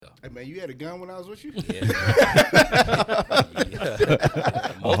man, you had a gun when I was with you? Yeah.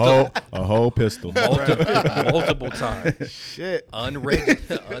 A whole pistol. Multiple times. Shit.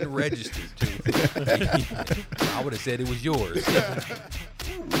 Unregistered, too. I would have said it was yours.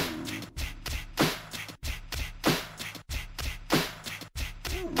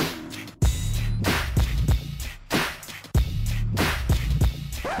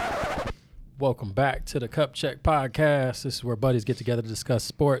 Welcome back to the Cup Check Podcast. This is where buddies get together to discuss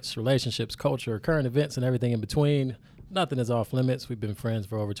sports, relationships, culture, current events, and everything in between. Nothing is off limits. We've been friends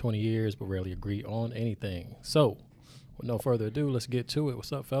for over 20 years, but rarely agree on anything. So, with no further ado, let's get to it.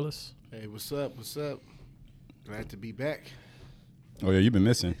 What's up, fellas? Hey, what's up? What's up? Glad to be back. Oh, yeah, you've been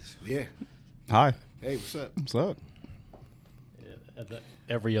missing. Yeah. Hi. Hey, what's up? What's up?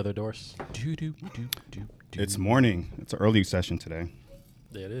 Every other doors. It's morning. It's an early session today,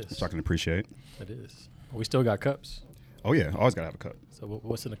 Yeah, it is. so I can appreciate. It is. We still got cups. Oh, yeah, always got to have a cup. So,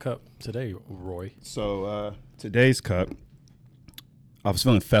 what's in the cup today, Roy? So today's cup, I was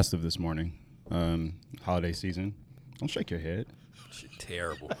feeling festive this morning, holiday season. Don't shake your head. Shit,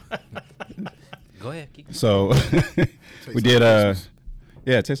 terrible. Go ahead. Keep So we like did, Christmas.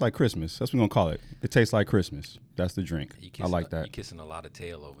 yeah, it tastes like Christmas. That's what we're going to call it. It tastes like Christmas. That's the drink. I like that. You're kissing a lot of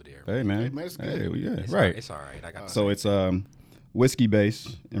tail over there. Hey, man. Hey, man, it's good. Hey, well, yeah, It's right. It's all right. I got So it's whiskey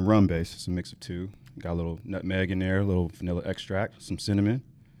base and rum base. It's a mix of two. Got a little nutmeg in there, a little vanilla extract, some cinnamon,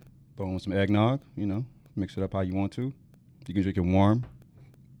 throw in some eggnog, mix it up how you want to. You can drink it warm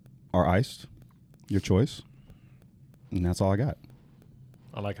or iced, your choice. And that's all I got.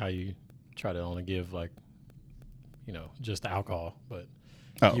 I like how you try to only give, like, just alcohol, but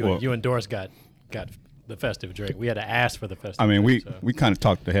Well, you and Doris got the festive drink. We had to ask for the festive I mean, drink. we kind of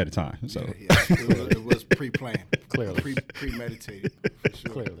talked ahead of time. So Yeah, it was pre-planned. Clearly. Premeditated. For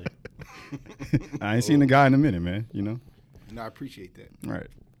sure. Clearly. I ain't seen the guy in a minute, man, And I appreciate that. Right.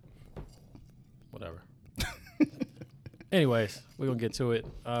 Whatever. Anyways, we're going to get to it.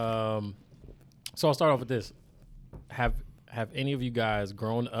 So I'll start off with this. Have any of you guys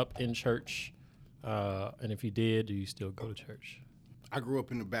grown up in church? And if you did, do you still go to church? I grew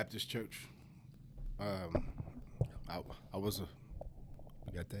up in the Baptist church. I was a.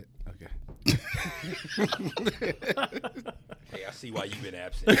 You got that? Okay. Hey, I see why you've been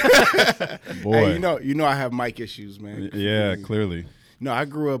absent. Boy. Hey, you know I have mic issues, man. Yeah, clearly. No, I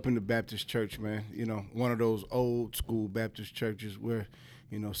grew up in the Baptist church, man. One of those old school Baptist churches where,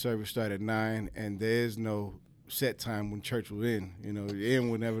 service started at 9 and there's no set time when church will end. You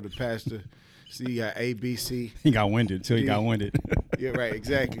end whenever the pastor. See, you got A, B, C. He got winded till he got winded. Yeah, right,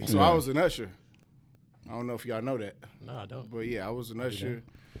 exactly. So Yeah. I was an usher. I don't know if y'all know that. No, I don't. But yeah, I was an usher.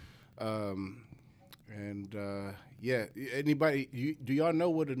 Yeah, anybody, do y'all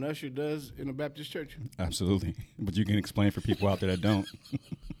know what an usher does in a Baptist church? Absolutely. But you can explain for people out there that don't.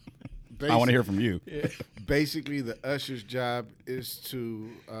 I want to hear from you. Basically, the usher's job is to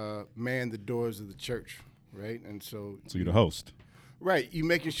man the doors of the church, right? And so you're the host. right, you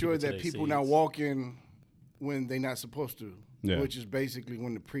making sure People to that their people not seats. walking when they're not supposed to, Yeah. which is basically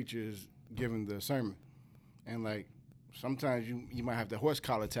when the preacher is giving the sermon. And like sometimes you might have to horse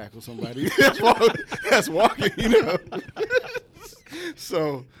collar tackle somebody that's walking,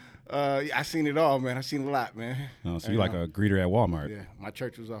 So I seen it all, man. I seen a lot, man. Oh, so you're like a greeter at Walmart. Yeah, my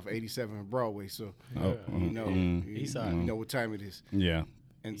church was off 87 and Broadway, so Oh, East side. you know what time it is. yeah.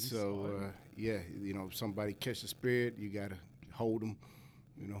 And so, somebody catch the spirit, you got to hold them,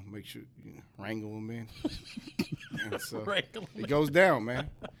 make sure, wrangle them in. And so Wrangle 'em it goes down, man.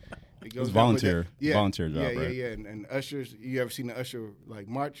 It goes It's down with volunteer. that. Volunteer job, yeah, right? Yeah. And ushers, you ever seen the usher, like,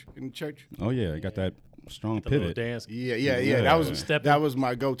 march in the church? Oh, yeah. You got that strong The little pivot. dance. Yeah. Yeah. That was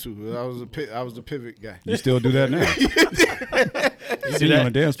my go-to. I was the pivot guy. You still do that now. You See you on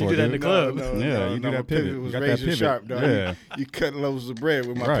the dance floor, You do that in the dude. club. Yeah, you do my that pivot. was You got that razor pivot. sharp, dog. Yeah. You cut loaves of bread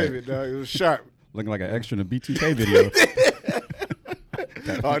with my Right. pivot, dog. It was sharp. Looking like an extra in a BTK video.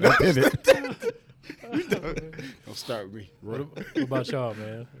 Oh, no. Pivot. Don't start with me. What about y'all,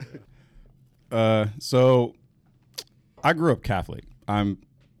 man? So I grew up Catholic. I'm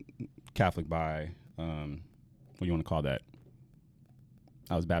Catholic by, what do you want to call that?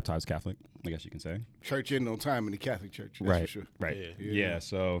 I was baptized Catholic, I guess you can say. Church in no time in the Catholic Church. That's Right. for sure. Right. Yeah. Yeah.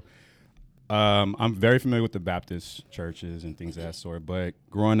 So I'm very familiar with the Baptist churches and things of that sort. But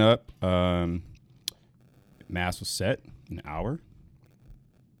growing up, Mass was set an hour,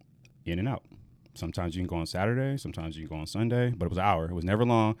 in and out. Sometimes you can go on Saturday, sometimes you can go on Sunday, but it was an hour. It was never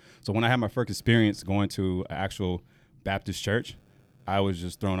long. So when I had my first experience going to an actual Baptist church, I was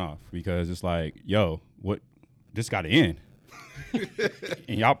just thrown off because it's like, yo, what? This got to end.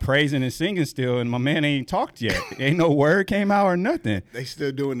 and y'all praising and singing still, and my man ain't talked yet. Ain't no word came out or nothing. They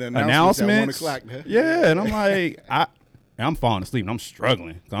still doing the announcements at 1 o'clock. Huh? Yeah, and I'm like, I'm falling asleep, and I'm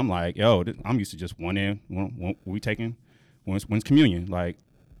struggling. So I'm like, yo, I'm used to just one in, one we taking, when's communion? Like,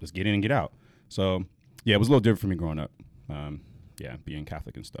 let's get in and get out. So, yeah, it was a little different for me growing up. Yeah, being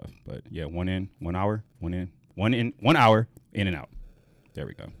Catholic and stuff. But, yeah, 1 in, 1 hour, 1 hour, in and out. There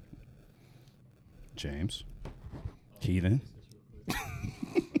we go. James. Heathen.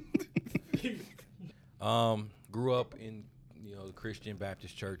 Grew up in, the Christian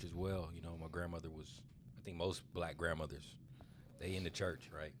Baptist church as well. My grandmother was, I think most black grandmothers, they in the church,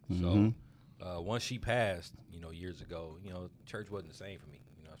 right? Mm-hmm. So once she passed, years ago, church wasn't the same for me.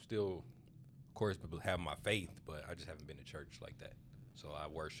 I still, of course, have my faith, but I just haven't been to church like that. So I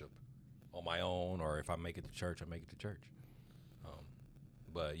worship on my own, or if I make it to church, I make it to church.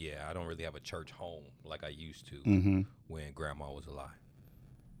 But yeah, I don't really have a church home like I used to when grandma was alive.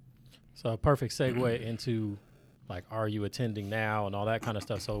 So a perfect segue into, like, are you attending now and all that kind of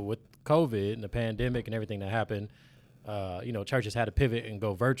stuff. So with COVID and the pandemic and everything that happened, churches had to pivot and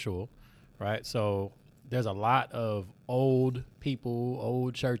go virtual, right? So there's a lot of old people,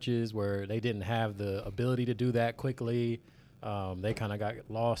 old churches where they didn't have the ability to do that quickly. They kind of got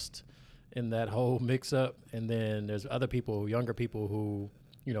lost in that whole mix-up. And then there's other people, younger people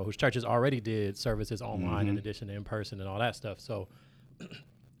whose churches already did services online in addition to in person and all that stuff. So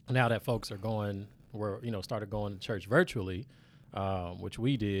now that folks are started going to church virtually, which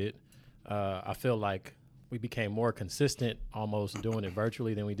we did, I feel like we became more consistent almost doing it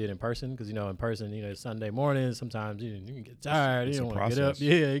virtually than we did in person. Because, in person, it's Sunday morning. Sometimes you can get tired. You don't want to get up.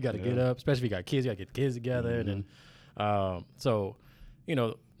 Yeah, you got to get up, especially if you got kids. You got to get the kids together. And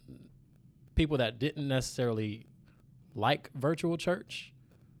then, people that didn't necessarily like virtual church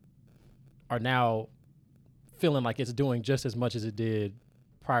are now feeling like it's doing just as much as it did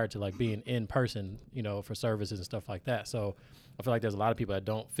prior to, like, being in person, for services and stuff like that. So I feel like there's a lot of people that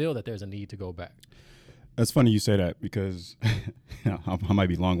don't feel that there's a need to go back. That's funny you say that because I might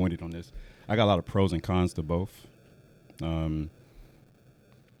be long-winded on this. I got a lot of pros and cons to both. Should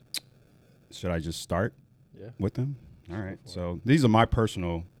I just start with them? All right. So these are my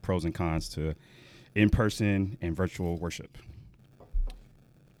personal pros and cons to in-person and virtual worship.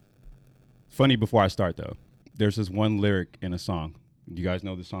 Funny before I start, though, there's this one lyric in a song. Do you guys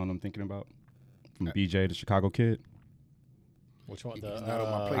know the song I'm thinking about? From BJ, the Chicago Kid? Which one?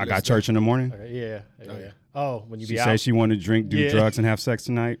 I got church in the morning. Okay, yeah. Oh, when you she be out. She said she wanted to drink, do drugs, and have sex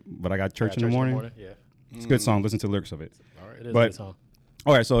tonight, but I got church in the morning. Yeah. It's a good song. Listen to the lyrics of it. All right, it is a good song.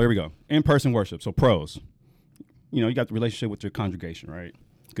 All right, so here we go. In-person worship. So pros. You got the relationship with your congregation, right?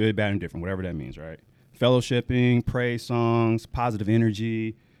 Good, bad, and different, whatever that means, right? Fellowshipping, praise songs, positive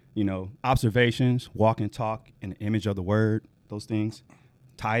energy, observations, walk and talk in the image of the word, those things,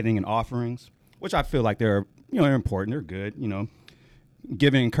 tithing and offerings, which I feel like they're important. They're good,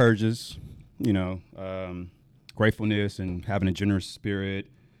 Giving encourages, gratefulness and having a generous spirit.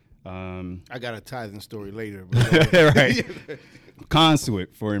 I got a tithing story later. Right. Cons to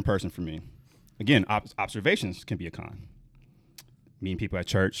it for in-person for me. Again, observations can be a con. Meeting people at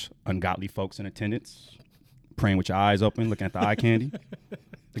church, ungodly folks in attendance, praying with your eyes open, looking at the eye candy.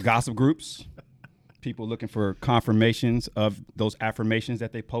 The gossip groups, people looking for confirmations of those affirmations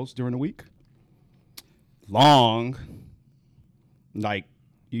that they post during the week. Long, like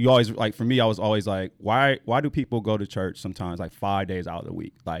you always, like for me, I was always like, why do people go to church sometimes like 5 days out of the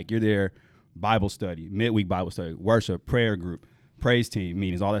week? Like you're there, Bible study, midweek Bible study, worship, prayer group, praise team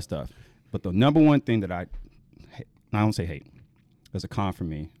meetings, all that stuff. But the number one thing that I don't say hate, there's a con for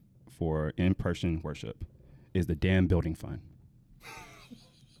me for in-person worship is the damn building fund.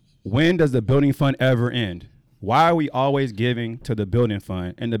 When does the building fund ever end? Why are we always giving to the building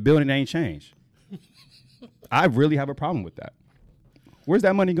fund and the building ain't changed? I really have a problem with that. Where's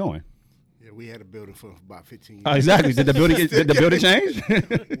that money going? Yeah, we had a building fund for about 15 years. Exactly. Did the building change?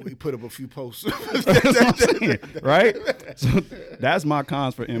 We put up a few posts. That's what I'm saying, right? So that's my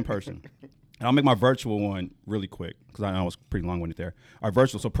cons for in-person. And I'll make my virtual one really quick because I know I was pretty long-winded there. Our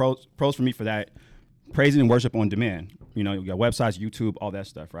virtual, so pros for me for that, praising and worship on demand. You got websites, YouTube, all that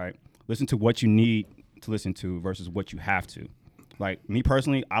stuff, right? Listen to what you need to listen to versus what you have to. Like me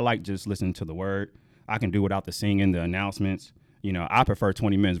personally, I like just listening to the word. I can do without the singing, the announcements. I prefer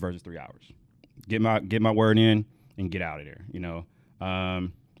 20 minutes versus 3 hours. Get my word in and get out of there,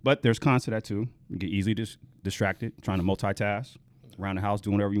 But there's cons to that too. You get easily distracted trying to multitask around the house,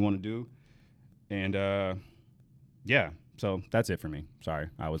 doing whatever you want to do. And so that's it for me. Sorry,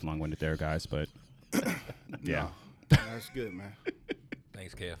 I was long-winded there, guys, but yeah. That's good, man.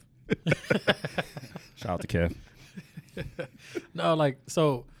 Thanks, Kev. Shout out to Kev. No, like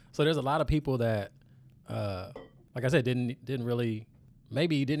so there's a lot of people that like I said didn't really,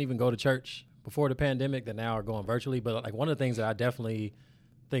 maybe didn't even go to church before the pandemic, that now are going virtually. But like one of the things that I definitely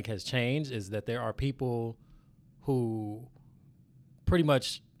think has changed is that there are people who pretty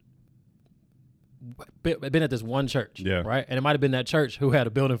much been at this one church, Yeah. right? And it might have been that church who had a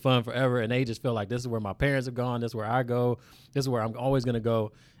building fund forever, and they just feel like this is where my parents have gone, this is where I go, this is where I'm always going to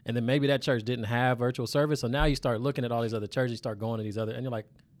go. And then maybe that church didn't have virtual service, so now you start looking at all these other churches, you start going to these other, and you're like,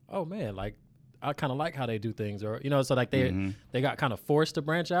 oh man, like I kind of like how they do things, or so like they got kind of forced to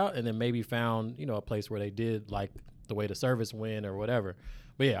branch out, and then maybe found a place where they did like the way the service went or whatever.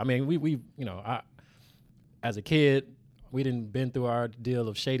 But yeah, I mean we I as a kid, we didn't been through our deal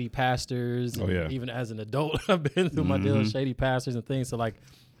of shady pastors. Oh, yeah. Even as an adult, I've been through my deal of shady pastors and things. So like,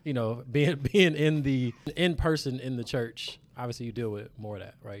 being in person in the church, obviously you deal with more of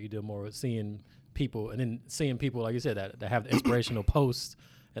that, right? You deal more with seeing people, and then seeing people, like you said, that have the inspirational posts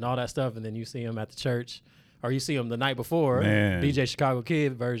and all that stuff. And then you see them at the church, or you see them the night before, Man. BJ Chicago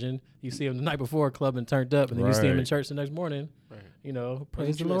Kid version. You see them the night before, clubbing turned up, and then you see them in Right. church the next morning.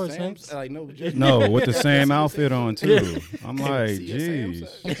 Praise the You at Lord, Sam's? saints. Like, no, just, No, with the same outfit on too. I'm like, See you at Sam's?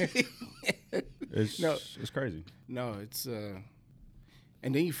 jeez, it's No. it's crazy. No, it's and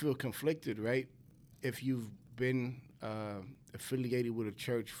then you feel conflicted, right? If you've been affiliated with a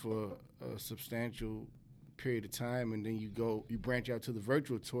church for a substantial period of time, and then you branch out to the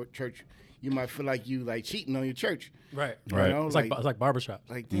virtual church, you might feel like you like cheating on your church. Right. Right. You know, It's like barbershop.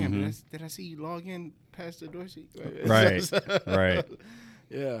 like damn, did I see you log in, Pastor Dorsey? Right, right.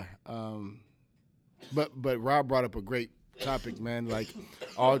 Yeah. But Rob brought up a great topic, man. Like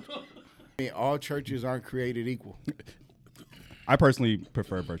all churches aren't created equal. I personally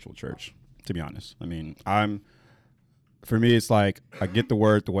prefer virtual church, to be honest. I mean, for me, it's like I get the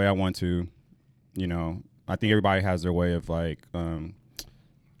word the way I want to. I think everybody has their way of like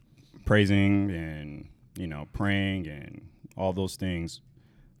praising and praying and all those things.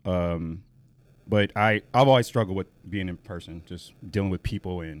 But I've always struggled with being in person, just dealing with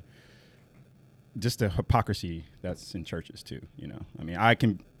people and just the hypocrisy that's in churches too. I mean, I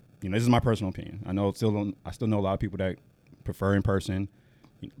can, this is my personal opinion. I still know a lot of people that prefer in person,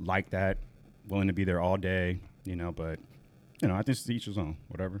 like that, willing to be there all day. But I think each his own,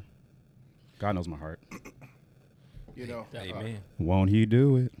 whatever. God knows my heart. Amen. Won't He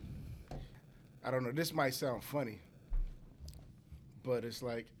do it? I don't know. This might sound funny, but it's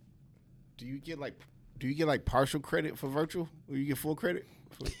like, do you get like partial credit for virtual, or you get full credit?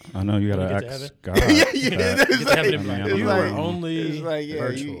 I know you gotta When you get to ask heaven? God. Yeah, that. it's Get to heaven and be I like, mean, you I were don't know. only It's like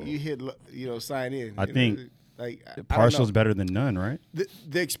virtual. you hit sign in. I think like Partial is better than none, right?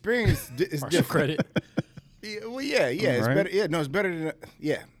 the experience is partial different. credit. Yeah, well, yeah, it's Right. better. Yeah, no, it's better than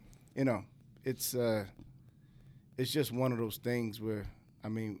it's just one of those things where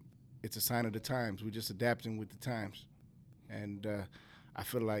it's a sign of the times. We're just adapting with the times, and I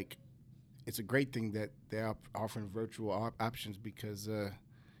feel like it's a great thing that they're offering virtual options because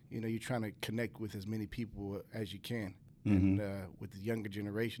you're trying to connect with as many people as you can, and with the younger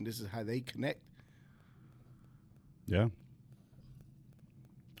generation, this is how they connect. Yeah.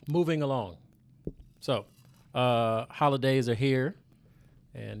 Moving along. So, holidays are here,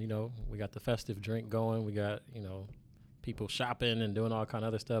 and we got the festive drink going. We got people shopping and doing all kind of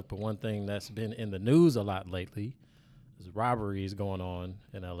other stuff. But one thing that's been in the news a lot lately is robberies going on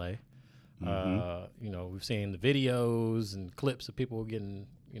in LA. We've seen the videos and clips of people getting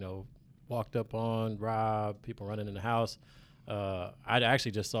walked up on, robbed, people running in the house. I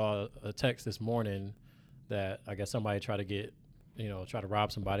actually just saw a text this morning that I guess somebody tried to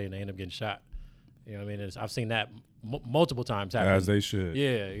rob somebody and they end up getting shot. I've seen that multiple times happen. As they should.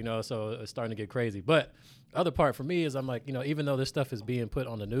 Yeah, so it's starting to get crazy. But the other part for me is I'm like, even though this stuff is being put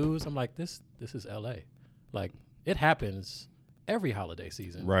on the news, I'm like, this is LA. Like, it happens every holiday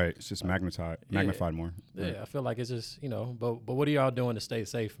season. Right. It's just magnified more. Yeah, Right. I feel like it's just, but what are y'all doing to stay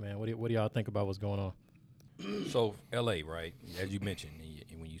safe, man? What do y'all think about what's going on? So LA, right? As you mentioned,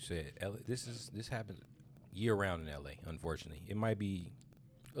 and when you said LA, this happens year round in LA. Unfortunately, it might be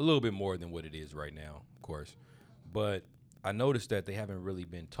a little bit more than what it is right now, of course. But I noticed that they haven't really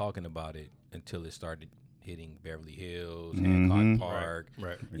been talking about it until it started hitting Beverly Hills, Hancock Park,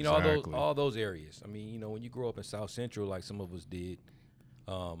 Right. Exactly. all those areas. I mean, when you grow up in South Central, like some of us did,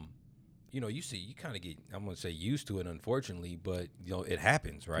 you kind of get, I'm gonna say, used to it, unfortunately, but it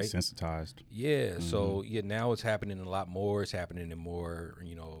happens, right? Desensitized. Yeah. So now it's happening a lot more. It's happening in more,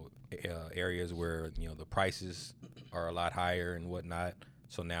 areas where the prices are a lot higher and whatnot.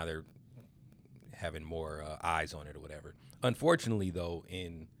 So now they're having more eyes on it or whatever. Unfortunately, though,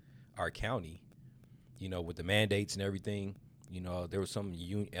 in our county, you know, with the mandates and everything, you know, there was some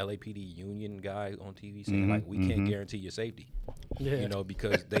LAPD union guy on TV saying, like, we can't guarantee your safety, you know,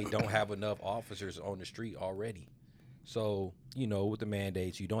 because they don't have enough officers on the street already. So, you know, with the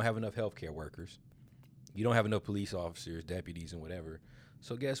mandates, you don't have enough healthcare workers. You don't have enough police officers, deputies, and whatever.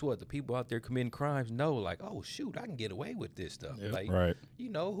 So guess what? The people out there committing crimes know, like, oh, shoot, I can get away with this stuff. Yep. Like, Right. you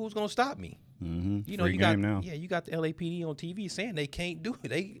know, who's going to stop me? You know, Free you game got now. Yeah, you got the LAPD on TV saying they can't do it.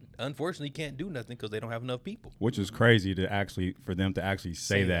 They unfortunately can't do nothing because they don't have enough people. Which is crazy for them to actually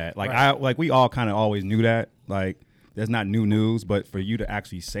say that. Like right. we all kind of always knew that. Like that's not new news, but for you to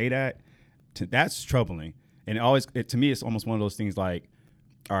actually say that, that's troubling. And to me, it's almost one of those things like,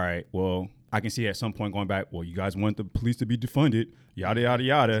 all right, well, I can see at some point going back, well, you guys want the police to be defunded, yada, yada,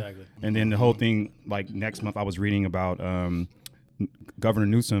 yada. Exactly. And then the whole thing, like next month I was reading about Governor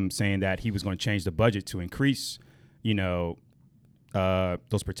Newsom saying that he was going to change the budget to increase, you know,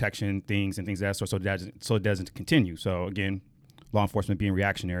 those protection things and things of that sort, so it doesn't continue. So again, law enforcement being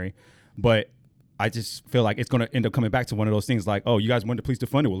reactionary. But I just feel like it's going to end up coming back to one of those things like, oh, you guys want the police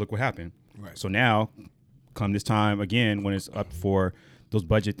defunded? Well, look what happened. Right. So now, come this time again, when it's up for those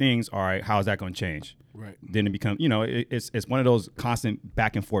budget things, all right, how is that going to change? Right. Then it becomes, you know, it's one of those constant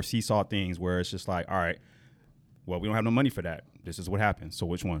back and forth seesaw things where it's just like, all right, well, we don't have no money for that. This is what happens. So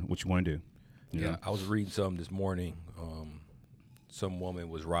which one? What you want to do? You know? I was reading something this morning. Some woman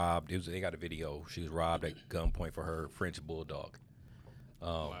was robbed. They got a video. She was robbed at gunpoint for her French bulldog.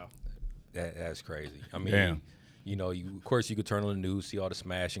 Wow. That's crazy. I mean, Damn. you know, of course you could turn on the news, see all the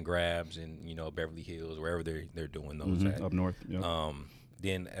smash and grabs, and you know Beverly Hills, wherever they're doing those at. Up north. Yep.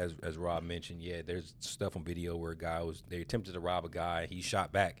 Then, as Rob mentioned, there's stuff on video where they attempted to rob a guy. He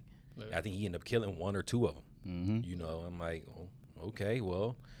shot back. Yeah. I think he ended up killing one or two of them. You know, I'm like, oh, okay,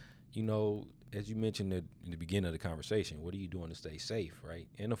 well, you know, as you mentioned in the beginning of the conversation, what are you doing to stay safe, right?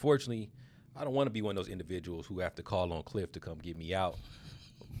 And unfortunately, I don't want to be one of those individuals who have to call on Cliff to come get me out.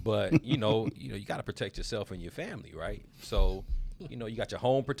 But you know, you got to protect yourself and your family, right? So, you know, you got your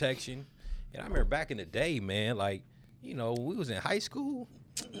home protection. And I remember back in the day, man, like, you know, we was in high school,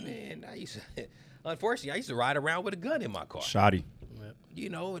 man, unfortunately, I used to ride around with a gun in my car. Shoddy. You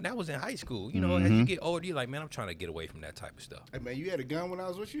know, and that was in high school. You know, as you get older, you're like, man, I'm trying to get away from that type of stuff. Hey, man, you had a gun when I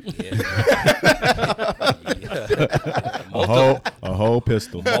was with you? Yeah. A whole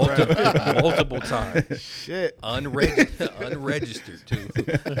pistol. Multiple times. Shit. Unregistered, too.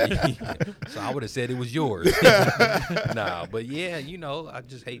 So I would have said it was yours. Nah, but yeah, you know, I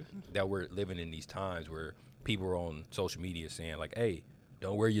just hate that we're living in these times where people are on social media saying, like, hey,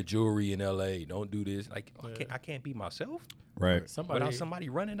 don't wear your jewelry in L.A. Don't do this. Like, I can't be myself. Right. Without somebody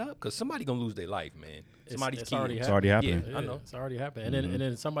running up, because somebody gonna lose their life, man. Somebody's it's already happening. Yeah, I know. It's already happened. And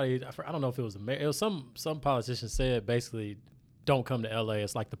then somebody, I don't know if it was the mayor. It was some politician said basically, don't come to L.A.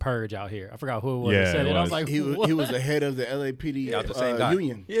 It's like the purge out here. I forgot who it was. Yeah, that said it it. I was. was like, He was the head of the LAPD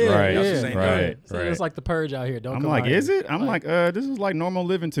union. Yeah, Right. yeah. That's the same Right. So Right. it's like the purge out here. Don't I'm come like, out is here. it? I'm like, this is like normal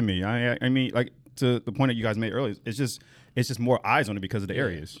living to me. I mean, like to the point that you guys made earlier, it's just more eyes on it because of the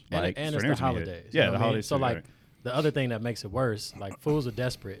areas. Like and it's certain the areas we hit. holidays. Yeah, you know the what I mean? holidays. So too, like right. the other thing that makes it worse, like fools are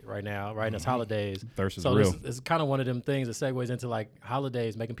desperate right now, right? And it's holidays. Thirst is so real. It's kind of one of them things that segues into like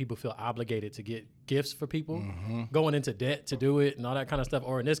holidays, making people feel obligated to get gifts for people, going into debt to do it, and all that kind of stuff.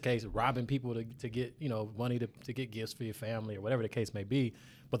 Or in this case, robbing people to get money to get gifts for your family or whatever the case may be.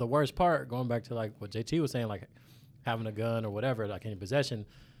 But the worst part, going back to like what JT was saying, like having a gun or whatever, like in your possession,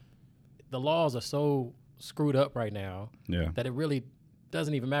 the laws are so screwed up right now that it really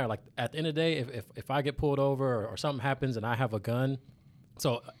doesn't even matter. Like at the end of the day, if I get pulled over or something happens and I have a gun,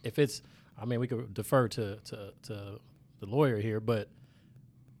 so if it's, I mean, we could defer to the lawyer here, but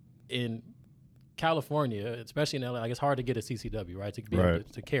in California, especially in LA, like it's hard to get a CCW, right? To be able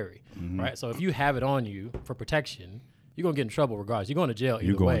to carry, right? So if you have it on you for protection, you're gonna get in trouble regardless. You're going to jail either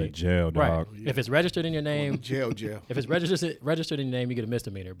You going way. to jail, dog. Right. If it's registered in your name, Jail. if it's registered in your name, you get a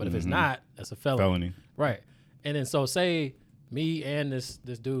misdemeanor. But if it's not, that's a felony. Right. And then so say me and this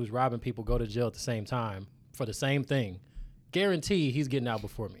dude's robbing people go to jail at the same time for the same thing. Guarantee he's getting out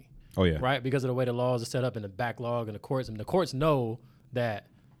before me. Oh yeah. Right? Because of the way the laws are set up in the backlog and the courts. And the courts know that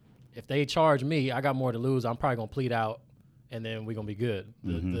if they charge me, I got more to lose. I'm probably gonna plead out and then we're gonna be good.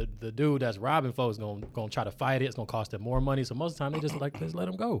 The dude that's robbing folks gonna try to fight it. It's gonna cost them more money. So most of the time they just let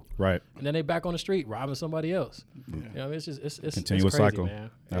them go. Right. And then they back on the street robbing somebody else. Yeah. You know, it's just it's Continuous crazy, cycle.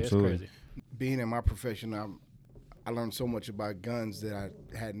 man. Absolutely. It's crazy. Being in my profession, I learned so much about guns that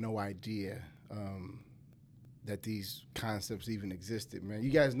I had no idea that these concepts even existed, man.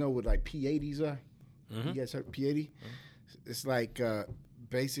 You guys know what like P80s are? You guys heard P80? It's like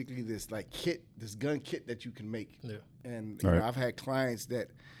basically this like kit, this gun kit that you can make. Yeah. And you know, I've had clients that,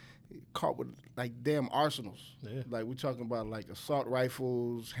 caught with like damn arsenals. Yeah. Like we're talking about like assault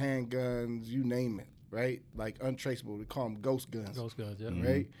rifles, handguns, you name it, right? Like untraceable. We call them ghost guns. Ghost guns, yeah.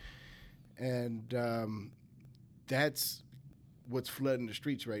 Right? And that's what's flooding the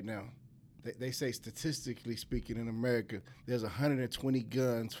streets right now. They say statistically speaking in America, there's 120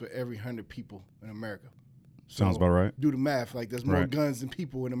 guns for every 100 people in America. Sounds about right. Do the math. Like there's more Right. guns than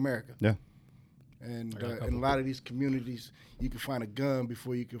people in America. Yeah. And I got a in a couple. lot of these communities, you can find a gun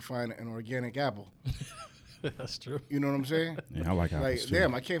before you can find an organic apple. That's true. You know what I'm saying? Yeah, I like apples Like, too.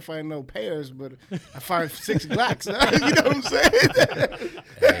 damn, I can't find no pears, but I find 6 Glocks. You know what I'm saying?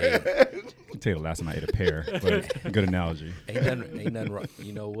 Hey, I can tell you the last time I ate a pear, but good analogy. ain't nothing wrong.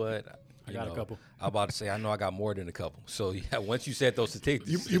 You know what? I got a couple. I'm about to say I know I got more than a couple. So yeah, once you said those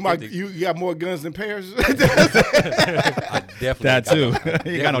statistics, You got more guns than pears? I definitely That ain't too. got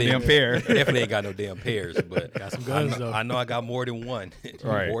You got no definitely- damn pear. Definitely ain't got no damn pears, but Got some guns, though. I know I got more than one,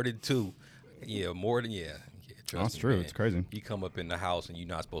 Right. more than 2. Yeah, more than yeah. Trust That's me, true. man. It's crazy. You come up in the house and you're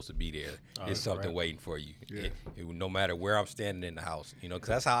not supposed to be there. Oh, It's that's something right. waiting for you. Yeah. No matter where I'm standing in the house, because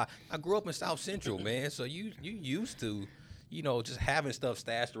that's how I grew up in South Central, man. So you used to, just having stuff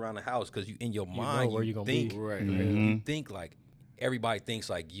stashed around the house because you in your mind where you you gonna think be. Right. you think like everybody thinks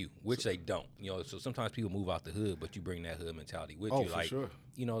like you, which they don't. So sometimes people move out the hood, but you bring that hood mentality with Oh, you. for Like, sure.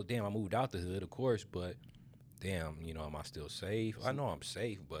 damn, I moved out the hood, of course, but damn, am I still safe? I know I'm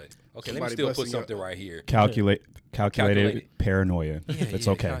safe, but okay, let me Somebody still put busting your- something right here. Calculated Calculated. paranoia. Yeah, It's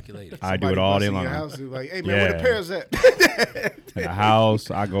yeah, okay. calculated. I do Somebody it all day busting long. your house is like, hey, man, where the Yeah. pears at? In a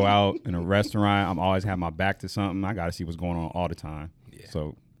house, I go out in a restaurant. I'm always have my back to something. I got to see what's going on all the time. Yeah.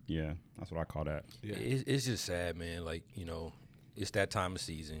 So yeah, that's what I call that. It's just sad, man. Like, it's that time of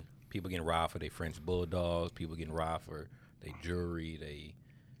season. People getting robbed for their French bulldogs. People getting robbed for their jewelry. They,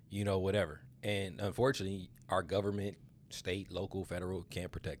 whatever. And unfortunately, our government, state, local, federal,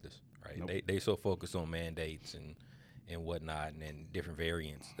 can't protect us. Right? Nope. They so focused on mandates and whatnot, and then different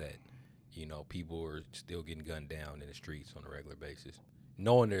variants that people are still getting gunned down in the streets on a regular basis.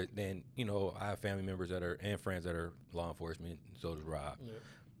 Knowing that, then I have family members and friends that are law enforcement, and so does Rob. Yeah.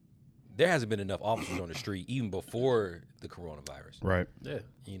 There hasn't been enough officers on the street even before the coronavirus. Right. Yeah.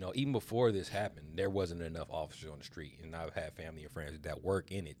 Even before this happened, there wasn't enough officers on the street. And I've had family and friends that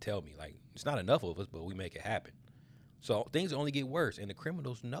work in it tell me, like, it's not enough of us, but we make it happen. So things only get worse, and the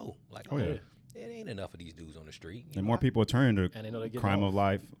criminals know. Like, Oh, yeah. it ain't enough of these dudes on the street. And more people turn to And they know they get crime off. of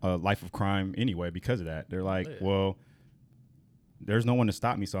life, life of crime anyway because of that. They're like, Yeah. well, there's no one to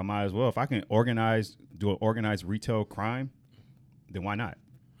stop me, so I might as well. If I can do an organized retail crime, then why not?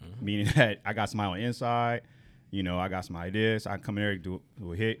 Mm-hmm. Meaning that I got somebody on the inside, I got some ideas. I can come in there, do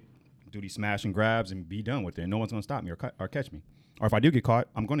a hit, do these smash and grabs, and be done with it. No one's gonna stop me or catch me. Or if I do get caught,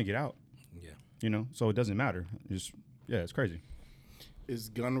 I'm gonna get out. Yeah. So it doesn't matter. It's crazy. Is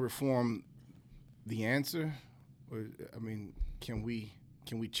gun reform the answer? Or, can we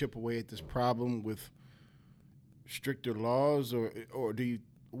chip away at this problem with stricter laws, or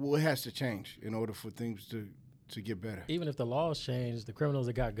what has to change in order for things to get better? Even if the laws change, the criminals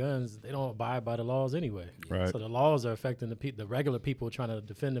that got guns, they don't abide by the laws anyway. Right. So the laws are affecting the regular people trying to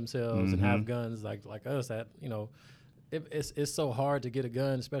defend themselves and Mm-hmm. have guns like us. That it's so hard to get a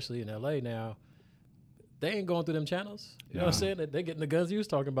gun, especially in LA now. They ain't going through them channels. You know what I'm saying? They're getting the guns you was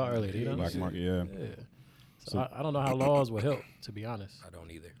talking about earlier. You know what I'm Black saying? market, yeah. Yeah. So I don't know how laws will help, to be honest. I don't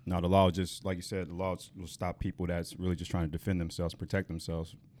either. No, the law just like you said, the law will stop people that's really just trying to defend themselves, protect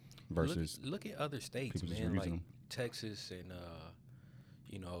themselves, versus Look at other states, people just man, abusing like them. Texas and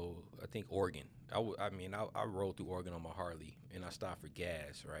I think Oregon. I rode through Oregon on my Harley and I stopped for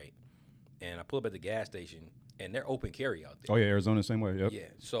gas, right? And I pull up at the gas station and they're open carry out there. Oh yeah, Arizona same way. Yep. Yeah.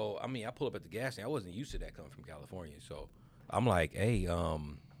 So I pull up at the gas station. I wasn't used to that coming from California. So I'm like, hey,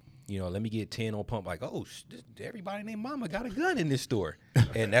 let me get 10 on pump. Like, oh, everybody named Mama got a gun in this store,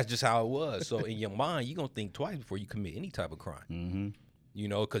 and that's just how it was. So in your mind, you're gonna think twice before you commit any type of crime. Mm-hmm.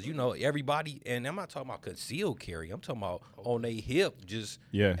 Because everybody, and I'm not talking about concealed carry. I'm talking about on their hip. Just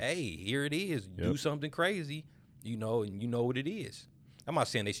Yeah. hey, here it is. Do Yep. something crazy, and you know what it is. I'm not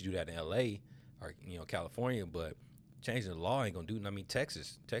saying they should do that in L.A. or California, but changing the law ain't gonna do.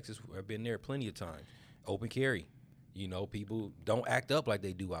 Texas, I've been there plenty of times. Open carry. People don't act up like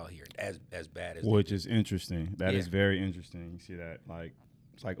they do out here as bad as Which they do. is interesting. That is Yeah. very interesting. You see that? Like,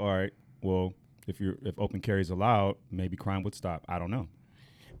 it's like, all right, well, if open carry is allowed, maybe crime would stop. I don't know.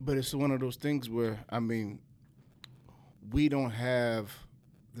 But it's one of those things where, we don't have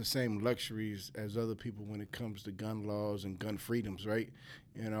the same luxuries as other people when it comes to gun laws and gun freedoms, right?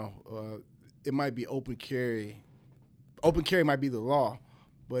 It might be open carry. Open carry might be the law,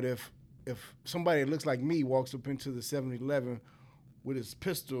 but if somebody that looks like me walks up into the 7-Eleven with his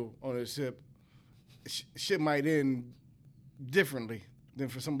pistol on his hip, shit might end differently than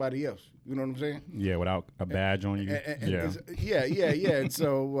for somebody else. You know what I'm saying? Yeah, without a badge on you. And yeah. And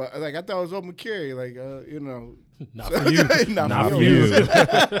so, like, I thought it was open carry, like, you know. Not for you. Not for you.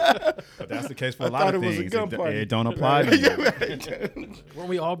 But that's the case for a lot of it was a things. gun party. It don't apply to you. Weren't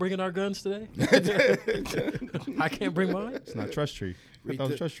we all bringing our guns today? I can't bring mine. It's not trust tree. I thought it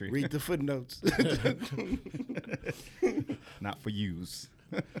was trust tree. Read the footnotes. Not for use.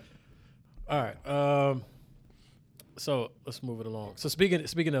 All right. So let's move it along. So speaking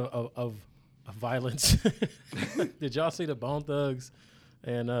of violence, did y'all see the Bone Thugs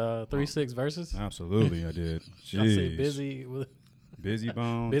and 3-6 versus? Absolutely, I did. Y'all see Jeez. busy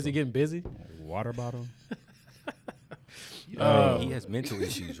Bone. getting busy. Water bottle. He has mental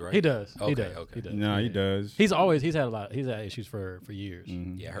issues, right? He does. Okay, He does. okay. He does. No, he does. He's had issues for years.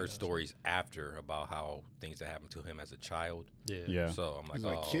 Mhm. Yeah, I heard stories after about how things that happened to him as a child. Yeah. So I'm like, He's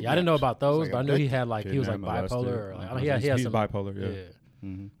like oh, kid- Yeah, I didn't know about those, Like but I knew he had like he was like Kidnapped, bipolar. molested. Or, like, I mean, he had He's some bipolar, yeah. Yeah,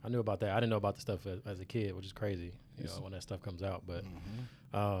 Mhm. I knew about that. I didn't know about the stuff as a kid, which is crazy. You know, when that stuff comes out, but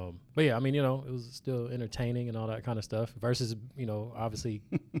yeah, I mean, you know, it was still entertaining and all that kind of stuff. Versus, you know, obviously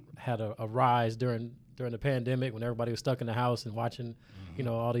had a rise during the pandemic when everybody was stuck in the house and watching, you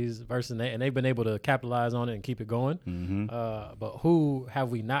know, all these verses, and they've been able to capitalize on it and keep it going. But who have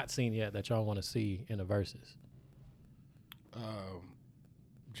we not seen yet that y'all want to see in the verses?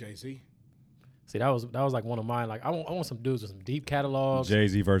 Jay-Z. See, that was like one of mine. Like I want some dudes with some deep catalogs.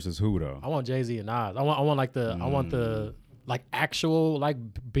 Jay-Z versus who though? I want Jay-Z and Nas. I want like the like actual like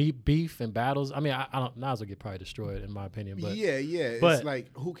beef and battles. I mean, I don't. Nas will get probably destroyed in my opinion. But Yeah. but- It's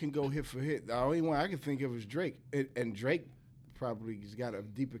like who can go hit for hit. The only one I can think of is Drake, and Drake probably has got a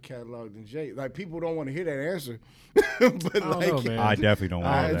deeper catalog than Jay. Like people don't want to hear that answer, but I don't like know, man. I definitely don't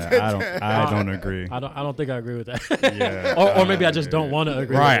want that. I don't agree. I don't think I agree with that. Yeah. or maybe I just don't want to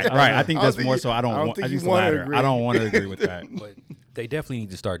agree. Right, with it. right. I think I don't that's think more you- so. I don't think I you think the wanna latter. agree. I don't want to agree with that. but they definitely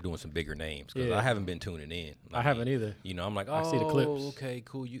need to start doing some bigger names because Yeah. I haven't been tuning in. I haven't either. You know, I'm like, oh, I see the clips. okay,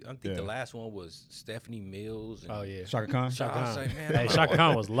 cool. I think Yeah. the last one was Stephanie Mills. And Oh yeah, Shaka Khan. Shaka I was Khan. like, man, Hey, I'm Shaka not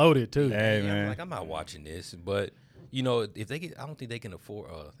Khan was loaded too. Hey I'm man. like, I'm not watching this, but you know, if they get, I don't think they can afford.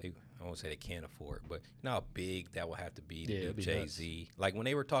 I won't say they can't afford, but you know how big that will have to be to Yeah, do it'd be Jay Z. Like when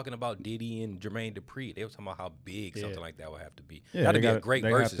they were talking about Diddy and Jermaine Dupri, they were talking about how big Yeah. something like that would have to be. Yeah, That'd they be a got- great they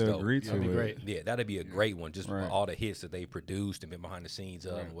versus have to though. agree to That'd be it. great. Yeah, that'd be a great one. Just Right. all the hits that they produced and been behind the scenes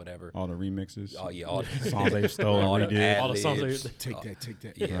of and whatever. All the remixes. Oh yeah, all the songs they stole all and the redid. All the songs ad-libs. take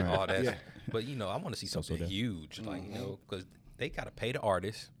that. Yeah, Right. all that. Yeah. But you know, I want to see something that. huge, like you know, because they gotta pay the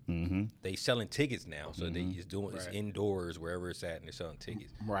artists. Mm-hmm. They selling tickets now, so they just doing it's indoors wherever it's at, and they're selling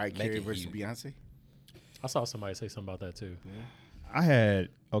tickets. Mariah Make Carey it versus huge. Beyonce. I saw somebody say something about that too. I had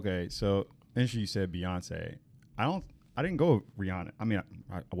so initially you said Beyonce. I didn't go with Rihanna. I mean,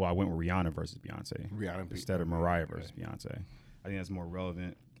 I went with Rihanna versus Beyonce. Rihanna instead of Mariah versus Beyonce. I think that's more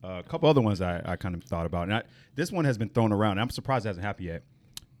relevant. A couple other ones I kind of thought about, and this one has been thrown around. And I'm surprised it hasn't happened yet.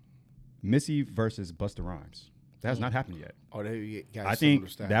 Missy versus Busta Rhymes. That has not happened yet. Oh, they got I similar think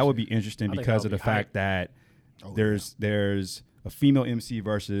styles. that would be interesting I think because that of would the be hype. fact that Oh, there's a female MC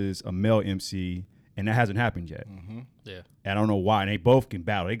versus a male MC, and that hasn't happened yet. Yeah, I don't know why. And they both can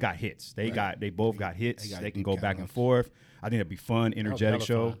battle. They got hits. They both got hits. They got They can deep go back and catalogs. forth. I think that'd be fun, energetic hella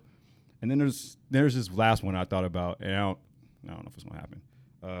show. fun. And then there's this last one I thought about, and I don't know if it's gonna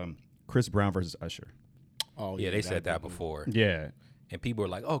happen. Chris Brown versus Usher. Oh, Yeah, they said that'd be that good. before, Yeah. and people were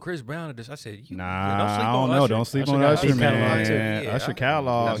like, "Oh, Chris Brown did this." I said, Nah, don't sleep I on don't know. Usher. Don't sleep Usher on got a Usher, deep catalog, too. man. Yeah, Usher I-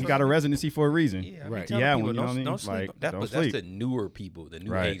 catalog. that's He what- got a residency for a reason. Yeah, I be Right. telling Yeah, people, when you know what I don't, mean? don't sleep. Like, That, don't that's sleep. the newer people, the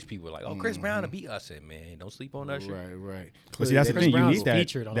new Right. age people. Like, oh, Chris Brown to beat us. I said, man, don't sleep on Usher. Right. But see, that's the Chris thing. You Brown's need that.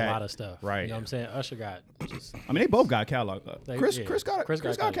 featured on that- a lot of stuff. Right. You know what I'm saying? Usher got just I mean, they both got catalog. They- Chris yeah. got Chris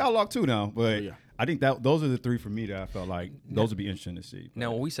got a catalog too now. But yeah. I think that those are the three for me that I felt like those would be interesting to see.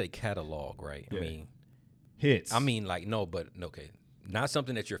 Now, when we say catalog, right? Yeah. I Hits. mean, like, no, but okay, not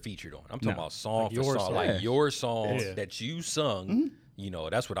something that you're featured on. I'm talking No. about song Like for your song, song. like Yeah. your songs Yeah. that you sung. You know,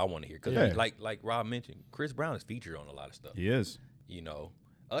 that's what I want to hear. Because, Yeah. like Rob mentioned, Chris Brown is featured on a lot of stuff. he is. You know,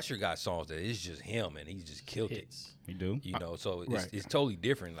 Usher got songs that it's just him and he's just killed it. hits. He do. You know, so Right. it's totally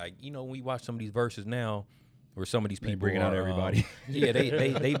different. Like, you know, when we watch some of these verses now, where some of these people bringing out are, everybody. yeah,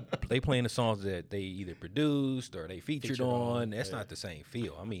 they playing the songs that they either produced or they featured on. That's not the same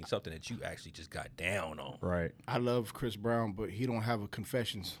feel. I mean, something that you actually just got down on. Right. I love Chris Brown, but he don't have a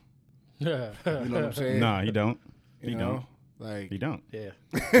Confessions. Yeah, You know what I'm saying? Nah, he don't. You He know? don't. Like, He don't. yeah.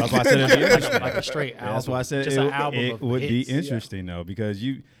 That's why I said it'd be interesting. Like a straight album. That's why I said just it, an album it of would be hits. interesting though,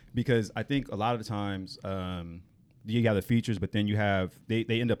 because I think a lot of the times you got the features, but then you have they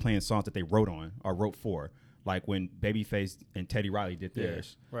end up playing songs that they wrote on or wrote for. Like when Babyface and Teddy Riley did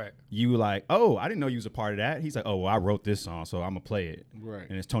theirs. Right. You like, oh, I didn't know you was a part of that. He's like, oh, well, I wrote this song, so I'm gonna play it. Right.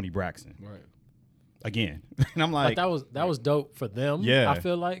 And it's Tony Braxton Right. again. And I'm Like like, that was dope for them. Yeah. I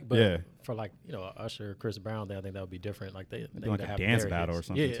feel like, but Yeah. for like Usher, Chris Brown, I think that would be different. Like they like would a have dance their battle hits.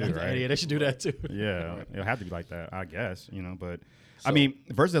 or something too, right? Yeah, they should do that too. yeah, it'll have to be like that, I guess. But I mean,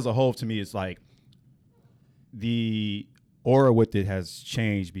 Versus as a whole to me is like the aura with it has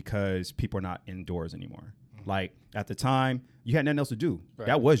changed because people are not indoors anymore. Like at the time, you had nothing else to do. Right.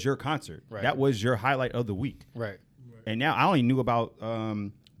 That was your concert. Right. That was your highlight of the week. Right. And now I only knew about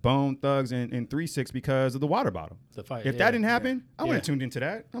Bone Thugs and 3-6 because of the water bottle. The fight. If yeah. that didn't happen, I wouldn't have Yeah. tuned into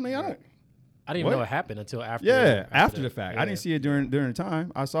that. I mean, I don't. I didn't even What? know it happened until after. Yeah, after the fact. yeah. I didn't see it during the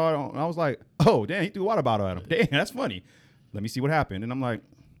time. I saw it. I was like, oh, damn, he threw a water bottle at him. Damn, that's funny. Let me see what happened. And I'm like,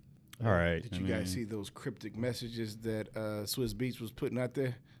 all right. Did you guys see those cryptic messages that Swiss Beats was putting out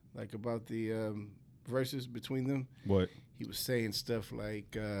there, like about the verses between them? What? He was saying stuff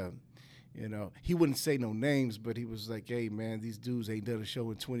like, he wouldn't say no names, but he was like, "Hey man, these dudes ain't done a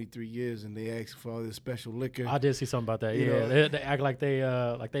show in 23 years, and they ask for all this special liquor." I did see something about that. You Yeah, know? they act like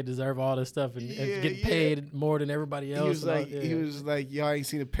they deserve all this stuff and Yeah, getting yeah. paid more than everybody else. He was and all- like, yeah. y'all ain't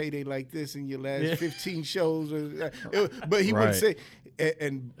seen a payday like this in your last Yeah. 15 shows. But he Right. wouldn't say.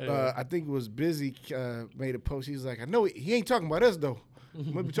 And I think it was Busy made a post. He was like, I know he ain't talking about us though.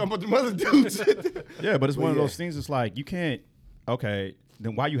 We'll be talking about the other dudes. Yeah, but it's But one of yeah. those things. It's like you can't. Okay,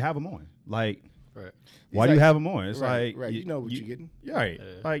 then why you have them on? Like, Right. why do you have them on? It's right, like right. You know what you're getting. Yeah, right. Yeah.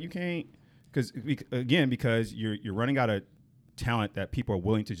 Like you can't because you're running out of talent that people are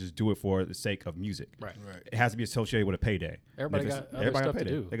willing to just do it for the sake of music. Right. Right. It has to be associated with a payday. Everybody And if got it's- other everybody stuff got to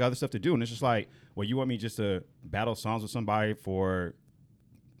payday. do. They got other stuff to do, and it's just like, well, you want me just to battle songs with somebody for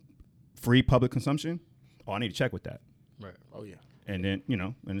free public consumption? Oh, I need to check with that. Right. Oh yeah. And then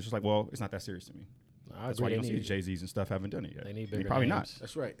and it's just like, well, it's not that serious to me. I That's agree. why you They don't see need- Jay-Z's and stuff haven't done it yet. They need I mean, bigger probably names.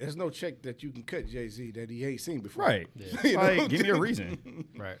 That's right. There's no check that you can cut Jay-Z that he ain't seen before. not. Right. Yeah. You Like, know? give me a reason.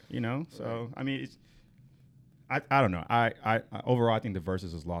 Right. So I mean, it's I don't know. I overall I think the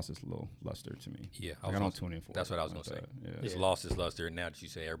Versus has lost its little luster to me. Yeah, Like, I don't tune in for. That's it what I was like gonna say. that. It's lost its luster, and now that you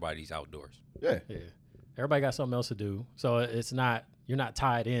say everybody's outdoors. Yeah. Yeah. Everybody got something else to do, so it's not you're not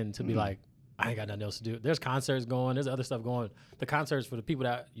tied in to be like I ain't got nothing else to do. There's concerts going. There's other stuff going. The concerts for the people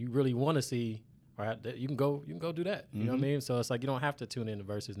that you really want to see. Right, you can go do that. You know what I mean? So it's like you don't have to tune in to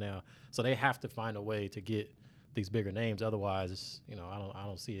Versus now. So they have to find a way to get these bigger names. Otherwise, I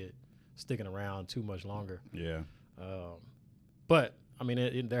don't see it sticking around too much longer. Yeah. But I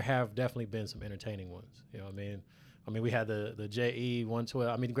mean, there have definitely been some entertaining ones. You know what I mean? We had the JE 112.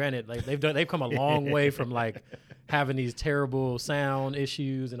 I mean, granted, like they've come a long way from like having these terrible sound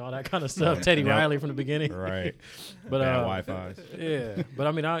issues and all that kind of stuff. Teddy Riley from the beginning, Right. But Bad Wi-Fi. yeah. But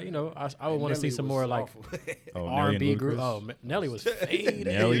I mean, I would want to see some more like Oh, R&B Nelly group. and Oh, Nelly was faded.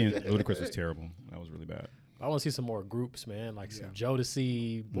 Nelly and Ludacris was terrible. That was really bad. I want to see some more groups, man. Like some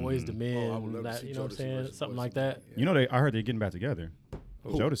Jodeci, Boys to Men. Oh, I would love to that, see you know what I'm Jodeci saying? versus Something Boyz like II Men. that. You know, I heard they're getting back together.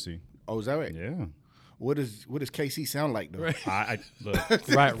 Jodeci. Oh, is that right? Yeah. What does KC sound like though? I look.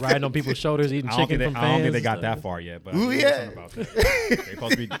 Right, riding on people's shoulders, eating I don't, chicken think they, from I don't fans think they and got stuff. that far yet, but Ooh, I hear yeah. something about that. They're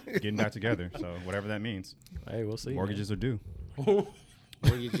supposed to be getting back together, so whatever that means. Hey, we'll see. Mortgages are due.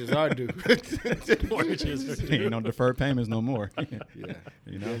 Mortgages are due. Mortgages. Ain't no deferred payments no more. Yeah.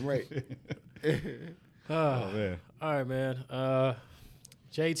 You know? Damn right. Oh, yeah. All right, man.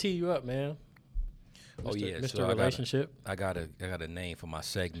 JT, you up, man? Oh yeah, Mr. so Relationship. I got a name for my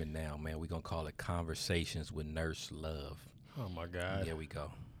segment now, man. We're gonna call it Conversations with Nurse Love. Oh my God. There we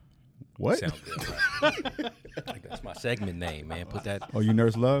go. What? Sound good, right? Like, that's my segment name, man. Put that. Oh, you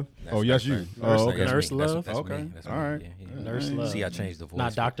Nurse Love? That's- yes, that's you. right. Oh, okay. That's Nurse me. That's- Love? That's Okay. me. That's All me. right. Yeah. Nurse Love. See, I changed the voice.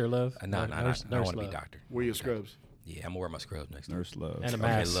 Not Dr. Love. No, Nurse I want to be Love. doctor. Wear your scrubs. Yeah, I'm gonna wear my scrubs next time. Nurse Love. And a Okay,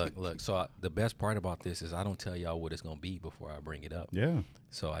 mask. look. So the best part about this is I don't tell y'all what it's gonna be before I bring it up. Yeah.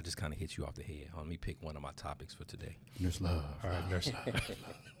 So I just kind of hit you off the head. Let me pick one of my topics for today. Nurse Love. All right, Nurse Love.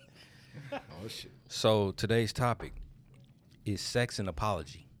 Oh shit. So today's topic is sex and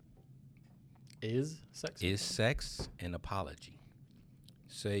apology. Is sex? Is sex an apology?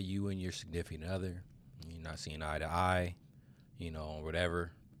 Say you and your significant other, you're not seeing eye to eye,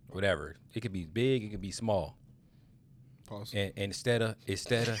 whatever. It could be big, it could be small. Pause. And instead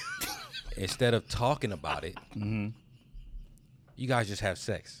of talking about it, you guys just have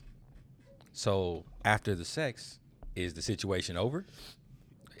sex. So after the sex, is the situation over?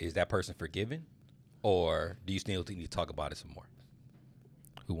 Is that person forgiven? Or do you still need to talk about it some more?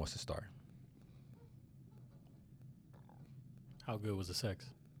 Who wants to start? How good was the sex?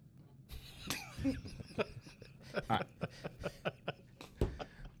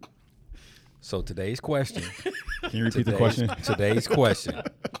 So today's question. Can you repeat the question? Today's question.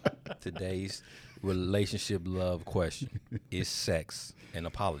 Today's relationship love question is sex an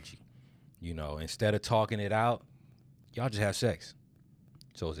apology? You know, instead of talking it out, y'all just have sex.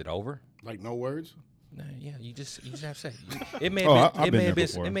 So is it over? Like no words? Nah, yeah, you just have sex. It may Oh, have I've been, been it may there have been,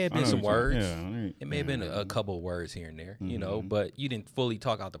 before. it may have I been know some what you- words. yeah, It may have been a couple of words here and there, you know, but you didn't fully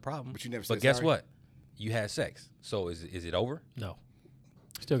talk out the problem. But you never But said guess sorry? what? You had sex. So is it over? No.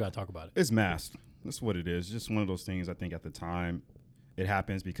 Still got to talk about it. It's masked. That's what it is. Just one of those things. I think at the time, it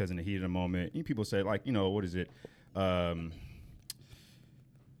happens because in the heat of the moment, people say like, you know, what is it? I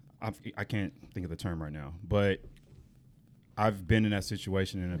can't think of the term right now, but I've been in that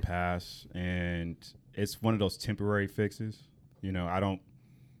situation in the past, and it's one of those temporary fixes. You know, I don't.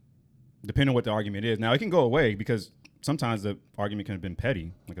 Depending on what the argument is, now it can go away because sometimes the argument can have been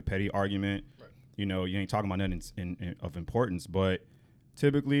petty, like a petty argument. Right. You know, you ain't talking about nothing of importance, but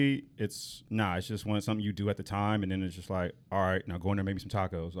typically it's it's just something you do at the time, and then it's just like, all right, now go in there, make me some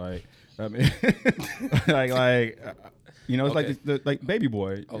tacos, like, I mean, you know, it's Okay. like the like Baby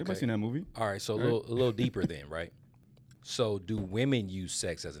Boy. Okay. Everybody seen that movie? All right, so a little deeper then, right? So do women use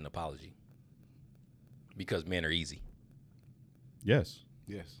sex as an apology? Because men are easy. Yes,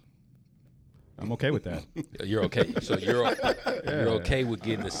 Yes. I'm okay with that. You're okay. So you're okay with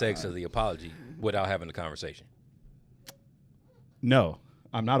getting the sex as the apology without having the conversation. No,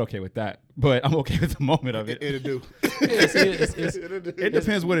 I'm not okay with that, but I'm okay with the moment of it. It'll do. It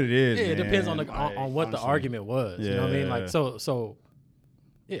depends what it is. Yeah, it depends on man. the Like, on what the honestly. argument was. You know what I mean? Like Yeah. so.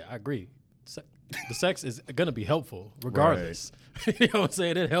 Yeah, I agree. The sex is gonna be helpful regardless. You know what I'm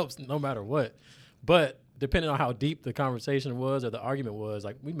saying? It helps no matter what. But depending on how deep the conversation was or the argument was,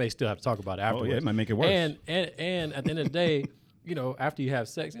 like we may still have to talk about it Oh afterwards. yeah, it might make it worse. And at the end of the day, you know, after you have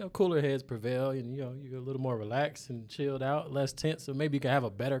sex, you know, cooler heads prevail, and you know, you're a little more relaxed and chilled out, less tense. So maybe you can have a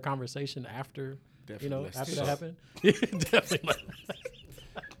better conversation after, Definitely you know, less after tense. that happened. Yeah, definitely.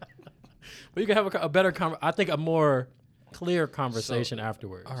 But you can have a better I think a more clear conversation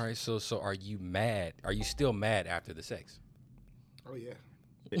afterwards. All right, so are you mad? Are you still mad after the sex? Oh yeah.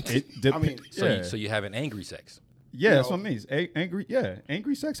 I mean, So you have an angry sex. Yeah, You that's know- what I mean. Angry, yeah,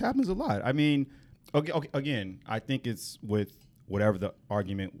 angry sex happens a lot. I mean, okay, again, I think it's with whatever the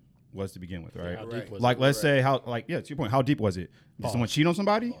argument was to begin with, right? How Right. deep was Like, it? let's say to your point, how deep was it? Did someone cheat on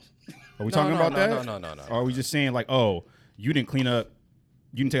somebody? Are we talking about that? No. Or are we just saying like, oh, you didn't clean up,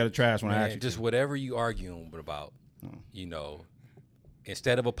 you didn't take out the trash when I Man, asked you just to? whatever you arguing about, you know,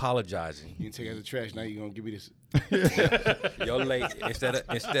 instead of apologizing, You can take out the trash. Now you're gonna give me this. your lady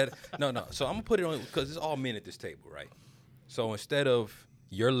instead. No. So I'm gonna put it on because it's all men at this table, right? So instead of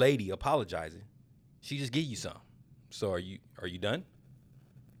your lady apologizing, she just give you some. So are you done?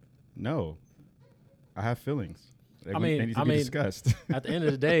 No, I have feelings. They mean- need to I be mean, discussed. At the end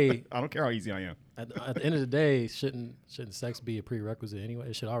of the day, I don't care how easy I am. at the end of the day, shouldn't sex be a prerequisite anyway?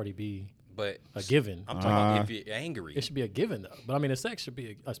 It should already be But a given. I'm talking about if you're angry. It should be a given though. But I mean, the sex should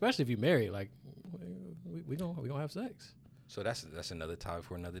be, especially if you're married. Like, we gonna have sex. So that's another topic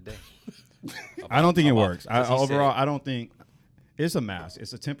for another day. I don't think it About- works. 'cause he Overall, said- I don't think it's a mask.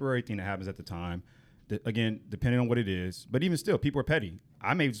 It's a temporary thing that happens at the time. Again, depending on what it is. But even still, people are petty.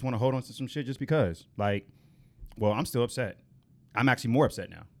 I may just want to hold on to some shit just because. Like, well, I'm still upset. I'm actually more upset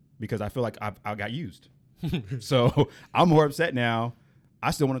now because I feel like I got used. So I'm more upset now.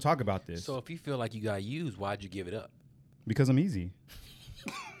 I still want to talk about this So if you feel like you got used, why'd you give it up? because I'm easy.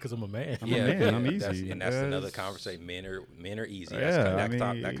 Because I'm a man. I'm a man. I'm That's, easy. and that's Yes. another conversation. Men are easy. Yeah,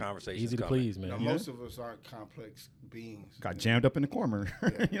 That conversation Easy to coming. please, man. Now, most of us aren't complex beings. Got jammed up in the corner.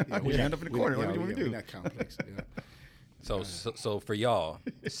 You know, we're jammed up in the corner. What do you want me to We're do? not complex. Yeah. So for y'all,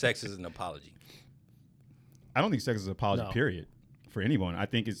 sex is an apology. I don't think sex is an apology. No. Period. For anyone, I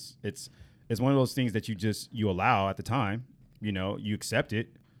think it's one of those things that you allow at the time. You know, you accept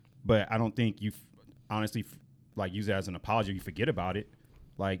it, but I don't think you honestly like use it as an apology. You forget about it.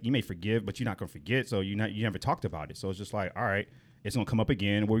 Like you may forgive, but you're not gonna forget. So you never talked about it. So it's just like, all right, it's gonna come up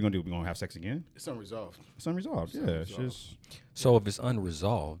again. What are we gonna do? We're gonna have sex again? It's unresolved. It's unresolved. Yeah, it's just So if it's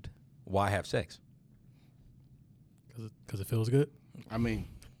unresolved, why have sex? Because it feels good. I mean,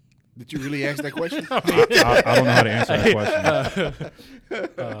 did you really ask that question? I don't know how to answer that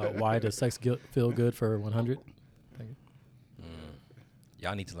question. Why does sex feel good for 100?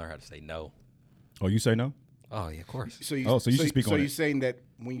 Y'all need to learn how to say no. Oh, you say no? Oh yeah, of course. So you, Oh, so you should speak so on you're it. saying that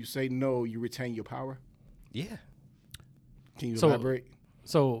when you say no, you retain your power? Yeah. Can you So- elaborate?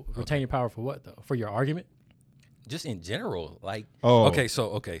 So retain your power for what though? For your argument? Just in general, like. Oh. Okay, so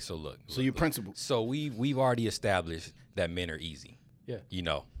look. So your principle. So we've already established that men are easy. Yeah. You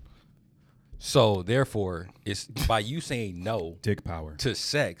know. So therefore, it's by you saying no Dick power. to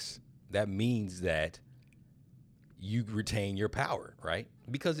sex, that means that you retain your power, right?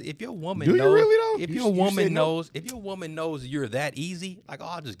 Because if your woman Do you knows, really, though? if You your say woman no? knows, if your woman knows you're that easy, like, oh,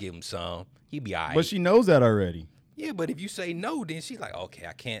 I'll just give him some. He'd be all right. But she knows that already. Yeah, but if you say no, then she's like, okay,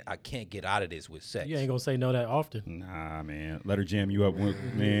 I can't get out of this with sex. You ain't gonna say no that often. Nah, man. Let her jam you up,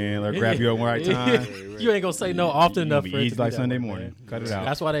 man. Let her grab you up one right time. You ain't gonna say no often You enough be for it easy to be like that Sunday way, morning. man. Cut it out.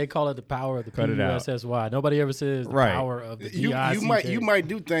 That's why they call it the power of the Cut it out. PUSSY. Nobody ever says the Right. power of the You might DICK.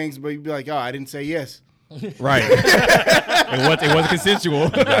 do things, but you'd be like, oh, I didn't say yes. Right. it wasn't consensual. You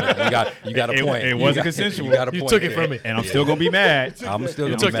got a point. It wasn't consensual. You got a You point took it there. from me. And I'm still gonna be mad. I'm still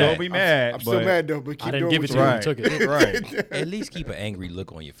I'm gonna be still mad. be mad. I'm still but- mad though, but keep I didn't doing give it what to you you. You Right. took it. Right. At least keep an angry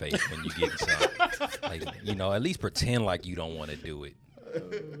look on your face when you get some. Like, at least pretend like you don't want to do it.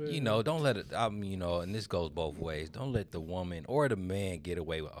 Don't let it. And this goes both ways. Don't let the woman or the man get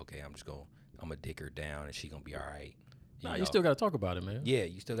away with, okay, I'm gonna dick her down and she gonna be all right. Nah, you still gotta talk about it, man. Yeah,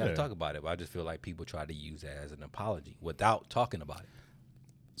 you still got to Yeah. talk about it. But I just feel like people try to use that as an apology without talking about it.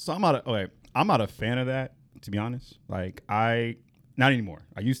 So I'm not a fan of that, to be honest. Like not anymore.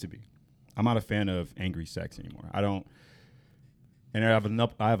 I used to be. I'm not a fan of angry sex anymore. I don't. And I have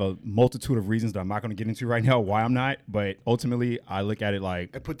a multitude of reasons that I'm not going to get into right now why I'm not. But ultimately, I look at it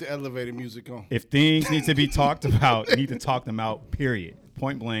like, And put the elevator music on. if things need to be talked about, you need to talk them out. Period.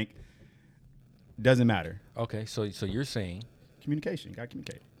 Point blank. Doesn't matter. Okay, so you're saying, Communication. You got to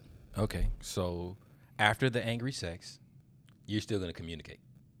communicate. okay, so after the angry sex, you're still going to communicate.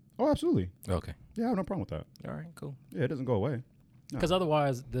 Oh, absolutely. Okay. Yeah, I have no problem with that. All right, cool. Yeah, it doesn't go away. Because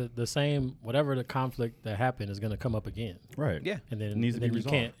otherwise, the same whatever the conflict that happened is gonna come up again, Right. Yeah. and then It needs to then be you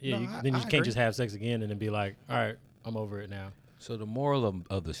resolved. can't. Yeah, No, then I you can't agree. just have sex again and then be like, all right, I'm over it now. So the moral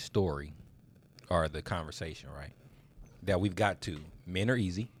of the story, or the conversation, right, that we've got to, men are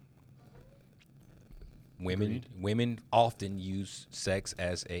easy. Women often use sex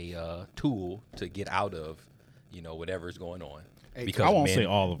as a tool to get out of, whatever's going on. Hey, Because I won't men, say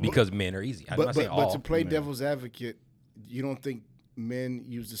all of them. Because men are easy. I'm But not saying all. to play man. devil's advocate, you don't think men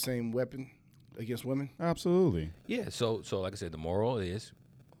use the same weapon against women? Absolutely. Yeah, so like I said, the moral is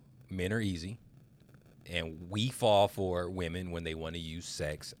men are easy, and we fall for women when they want to use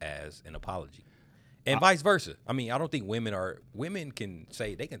sex as an apology, and vice versa. I mean, I don't think women can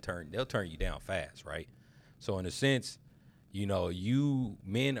say they'll turn you down fast, right? So in a sense,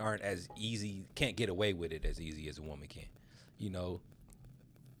 men aren't as easy, can't get away with it as easy as a woman can.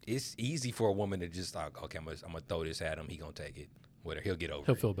 It's easy for a woman to just like, okay, I'm gonna throw this at him, he gonna take it, whatever, he'll get over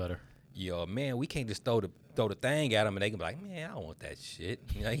He'll it. feel better. Man, we can't just throw the thing at them and they can be like, man, I don't want that shit.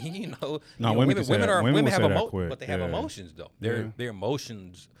 No, women can say that. Women will have say that quick. but they have Yeah. emotions though. Yeah. Their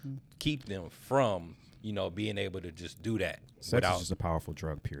emotions keep them from being able to just do that. Sex is just a powerful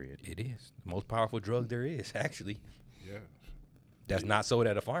drug, period. It is the most powerful drug there is, actually. Yeah. That's not sold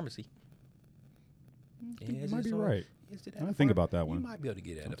at a pharmacy. You is might it be sold- right. is it I at a didn't think pharm- about that You one. might be able to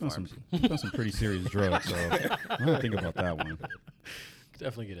get it at a I've done pharmacy. some pretty serious drugs, so I didn't think about that one.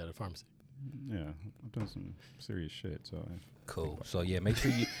 Definitely get out of pharmacy. Yeah, I've done some serious shit. So Cool. So yeah, make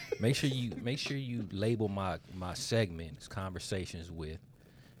sure you label my segments, conversations with,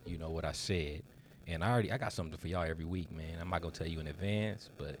 what I said. And I got something for y'all every week, man. I'm not gonna tell you in advance,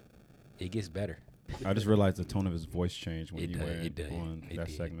 but it gets better. I just realized the tone of his voice changed when It you does, went it did, on it that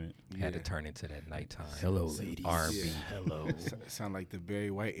did. segment. Had to Yeah. turn into that nighttime. Hello, ladies. R&B. Yeah. Hello. Sound like the Barry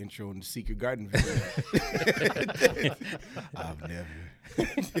White intro in the Secret Garden video. I've never.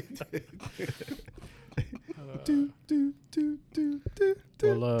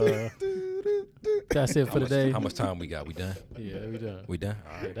 Well, that's it for today. How much time we got? We done? Yeah, we done. We done?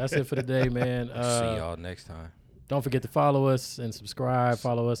 All Yeah, right. that's it for today, man. See y'all next time. Don't forget to follow us and subscribe.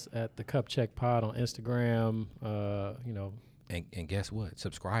 Follow us at the Cup Check Pod on Instagram. And guess what?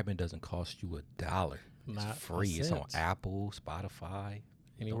 Subscribing doesn't cost you $1. It's Not a free. It's on cent. Apple, Spotify.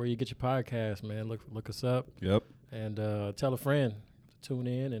 Anywhere you get your podcast, man, look us up Yep. and tell a friend to tune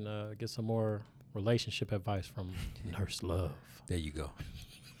in and get some more relationship advice from Nurse Love. There you go.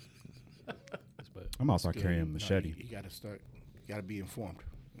 But, I'm also carrying a No, machete. You gotta start. You gotta be informed.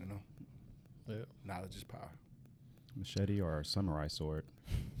 yeah. Knowledge is power. Machete or a samurai sword.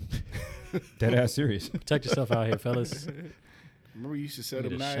 Dead ass serious. Protect yourself out here, fellas. Remember you used to sell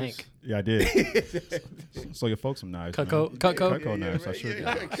Need them a knives? shank. Yeah, I did. So your folks some knives. man. Cutco knives. I sure did.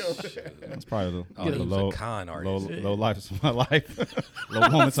 That's probably Oh, the he was low, a con low, artist. low lives of my life. Low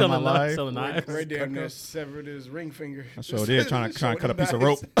moments of my life. Selling knives. Right there, and there severed his ring finger. I sure did. Trying to cut a piece of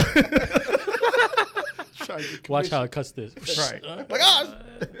rope. Watch how it cuts this. Right.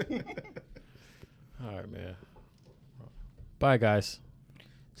 All right, man. Bye, guys.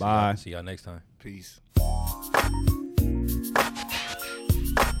 Bye. See y'all next time. Peace.